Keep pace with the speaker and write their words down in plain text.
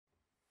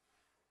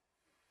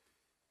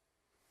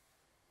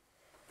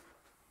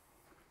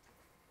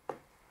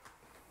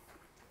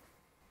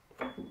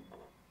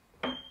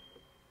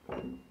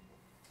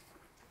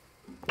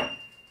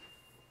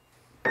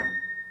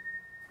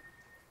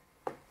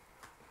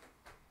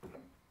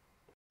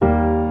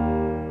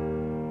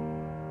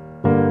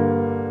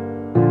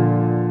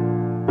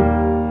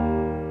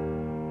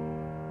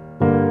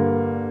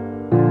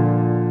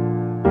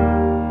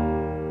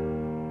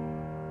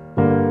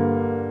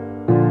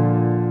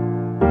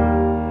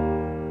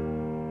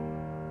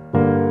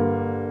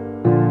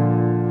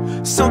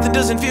Something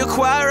doesn't feel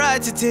quite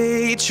right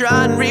today.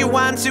 Try and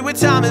rewind to a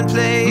time and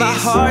place. My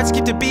heart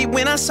skipped a beat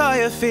when I saw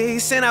your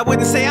face, and I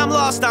wouldn't say I'm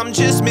lost, I'm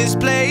just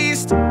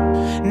misplaced.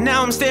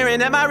 Now I'm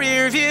staring at my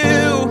rear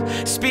view.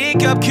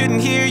 Speak up, couldn't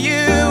hear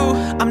you.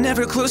 I'm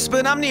never close,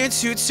 but I'm near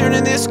to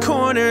turning this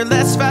corner.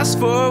 Let's fast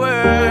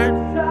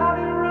forward.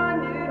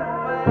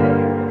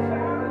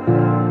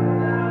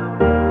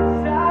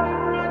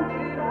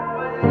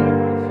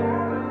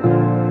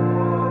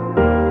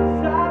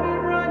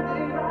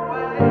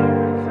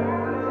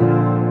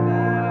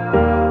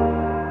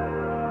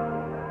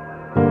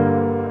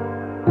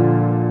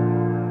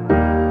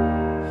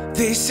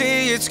 They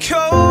say it's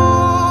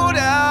cold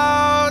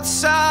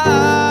outside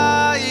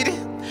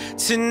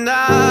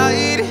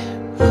tonight.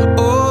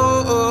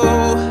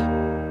 Oh,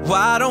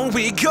 why don't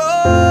we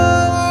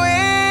go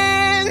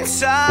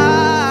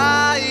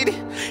inside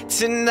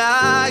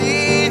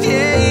tonight?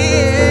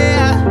 Yeah.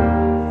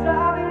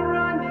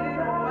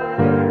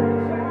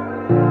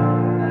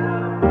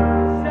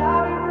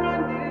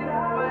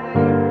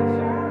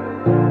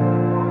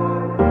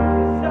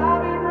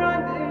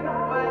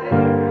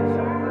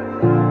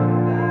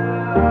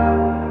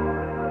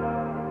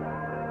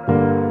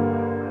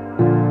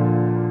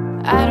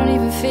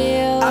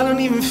 I don't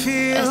even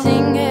feel a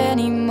thing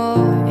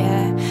anymore,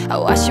 yeah. I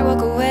watch you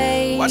walk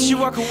away,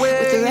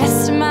 with the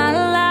rest of my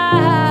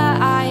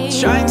life.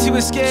 Trying to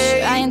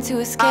escape,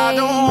 I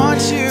don't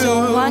want you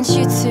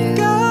to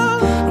go.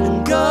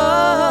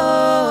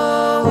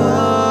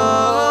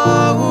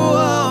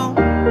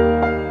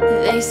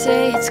 They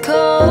say it's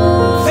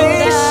cold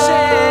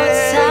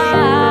outside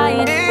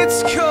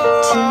it's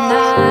cold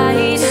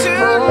tonight.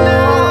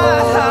 tonight.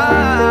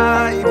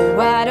 Oh,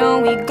 why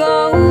don't we go